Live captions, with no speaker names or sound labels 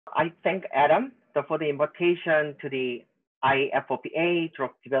I thank Adam for the invitation to the IFOPA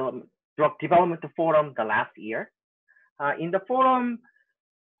Drug Development Forum the last year. In the forum,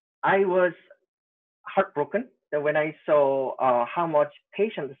 I was heartbroken that when I saw how much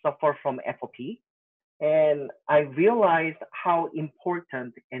patients suffer from FOP, and I realized how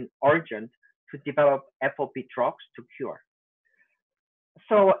important and urgent to develop FOP drugs to cure.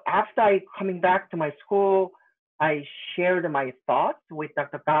 So after I coming back to my school, I shared my thoughts with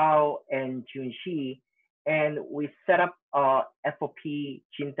Dr. Gao and Junxi, and we set up a FOP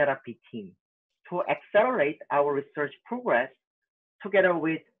gene therapy team to accelerate our research progress. Together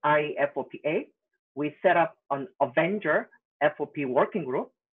with IFOPA, we set up an Avenger FOP working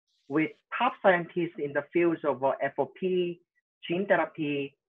group with top scientists in the fields of FOP, gene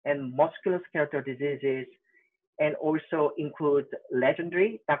therapy, and musculoskeletal diseases, and also include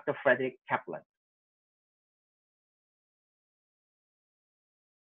legendary Dr. Frederick Kaplan.